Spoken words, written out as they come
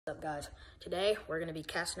What's up, guys? Today we're going to be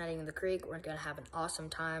cast netting in the creek. We're going to have an awesome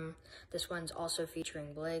time. This one's also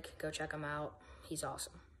featuring Blake. Go check him out. He's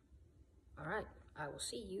awesome. All right, I will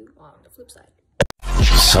see you on the flip side.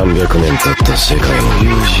 300年経った世界の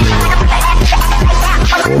友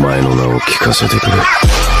人、お前の名を聞かせてくれ。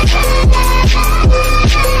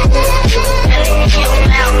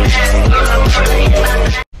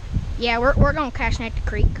Yeah, we're gonna castnet the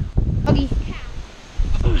creek. Okay.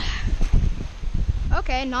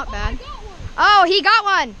 Okay, not bad. Oh, he got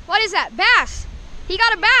one. What is that? Bass. He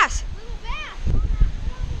got a bass.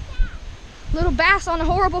 Little bass on a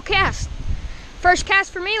horrible cast. First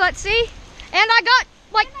cast for me. Let's see. And I got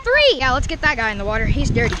like 3. Yeah, let's get that guy in the water. He's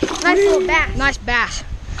dirty. Nice little bass. Nice bass.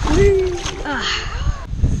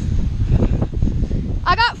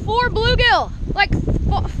 I got 4 bluegill. Like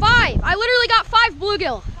 5. I literally got 5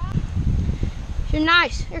 bluegill. You're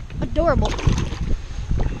nice. You're adorable.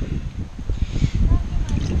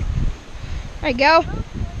 There you go.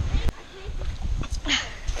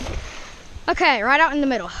 Okay, right out in the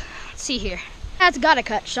middle. Let's see here. That's gotta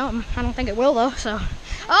catch something. I don't think it will though, so.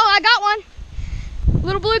 Oh, I got one.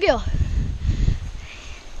 Little bluegill.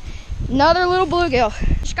 Another little bluegill.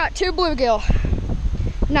 Just got 2 bluegill.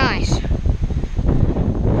 Nice.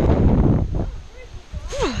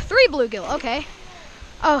 3 bluegill, okay.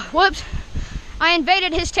 Oh, whoops. I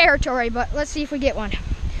invaded his territory, but let's see if we get one.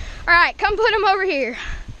 All right, come put him over here.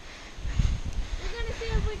 We're gonna see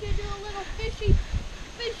if we can do a little fishy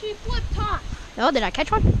flip toss. Oh, did I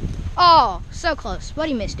catch one? Oh, so close, but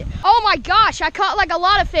he missed it. Oh my gosh, I caught like a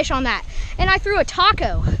lot of fish on that. And I threw a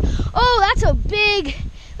taco. Oh, that is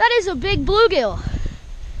a big bluegill.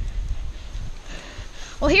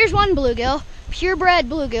 Well, here's one bluegill, purebred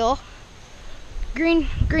bluegill. Green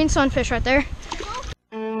sunfish right there.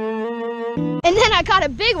 And then I caught a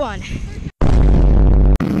big one.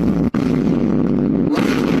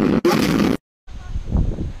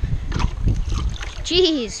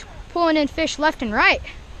 Jeez, pulling in fish left and right.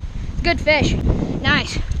 Good fish.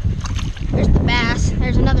 Nice. There's the bass.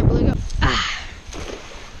 There's another bluegill. Ah.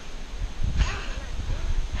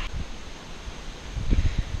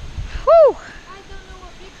 Whew. I don't know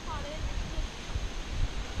what big spot is.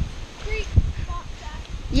 Creek spot that.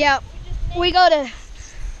 Yep.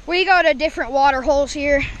 We go to different water holes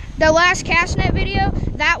here. The last cast net video,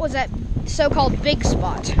 that was at so-called big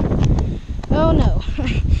spot. Oh no.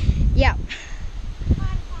 Yep.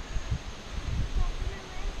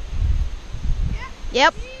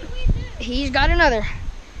 Yep. He's got another.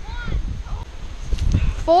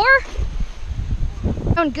 4?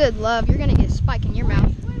 Doing good, love. You're gonna get a spike in your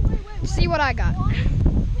mouth. Wait. See what I got. 1, 2,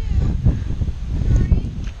 3,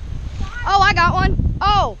 5. Oh, I got one.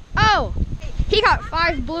 Oh. He got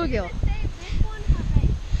 5 bluegill.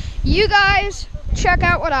 You guys, check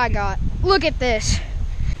out what I got. Look at this.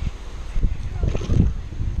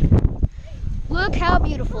 Look how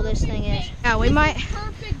beautiful this thing is. Yeah, we might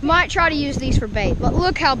try to use these for bait, but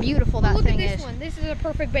look how beautiful that thing is. Look at this one. This is a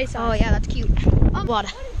perfect bait size. Oh yeah, that's cute. What? What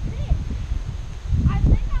is this? I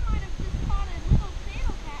think I might have just caught a little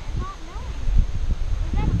channel cat and not knowing it.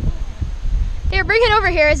 Is that a bullhead? Here, bring it over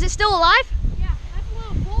here. Is it still alive? Yeah, that's a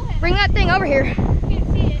little bullhead. Bring that thing over here. Can't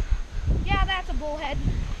see it. Yeah, that's a bullhead.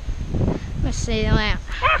 Let's see that.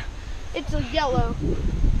 Ah, it's a yellow.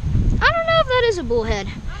 I don't know if that is a bullhead.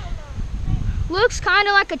 Looks kind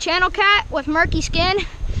of like a channel cat with murky skin.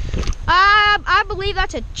 I believe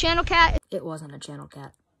that's a channel cat. It wasn't a channel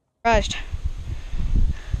cat. Right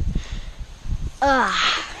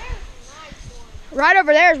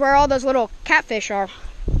over there is where all those little catfish are.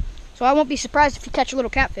 So I won't be surprised if you catch a little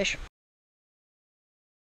catfish.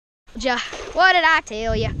 What did I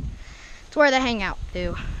tell you? It's where they hang out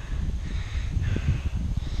too.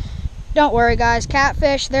 Don't worry guys,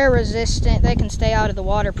 catfish, they're resistant. They can stay out of the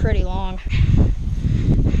water pretty long.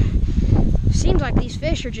 Seems like these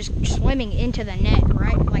fish are just swimming into the net,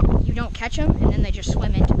 right? Like you don't catch them and then they just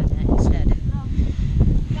swim into the net instead.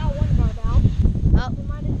 Got one barb out. Oh,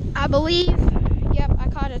 I believe, yep, I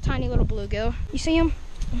caught a tiny little bluegill. You see him?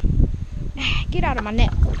 Get out of my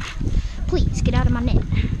net. Please, get out of my net.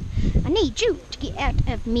 I need you to get out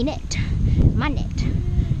of me net. My net.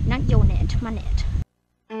 Not your net, my net.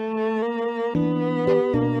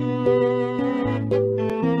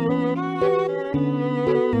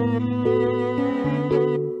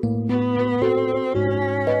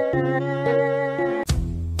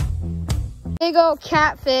 Big old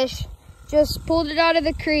catfish. Just pulled it out of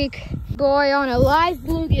the creek. Boy, on a live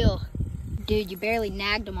bluegill. Dude, you barely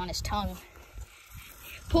nagged him on his tongue.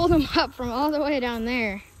 Pulled him up from all the way down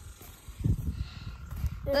there.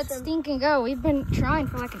 Let's stink and go. We've been trying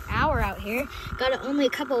for like an hour out here. Got only a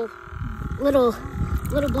couple little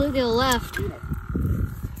little bluegill left.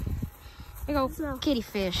 Big old kitty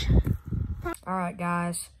fish. All right,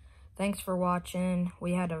 guys. Thanks for watching.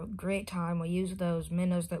 We had a great time. We used those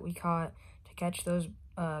minnows that we caught to catch those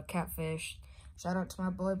catfish. Shout out to my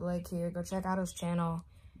boy Blake here. Go check out his channel.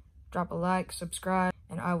 Drop a like, subscribe,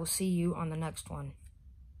 and I will see you on the next one.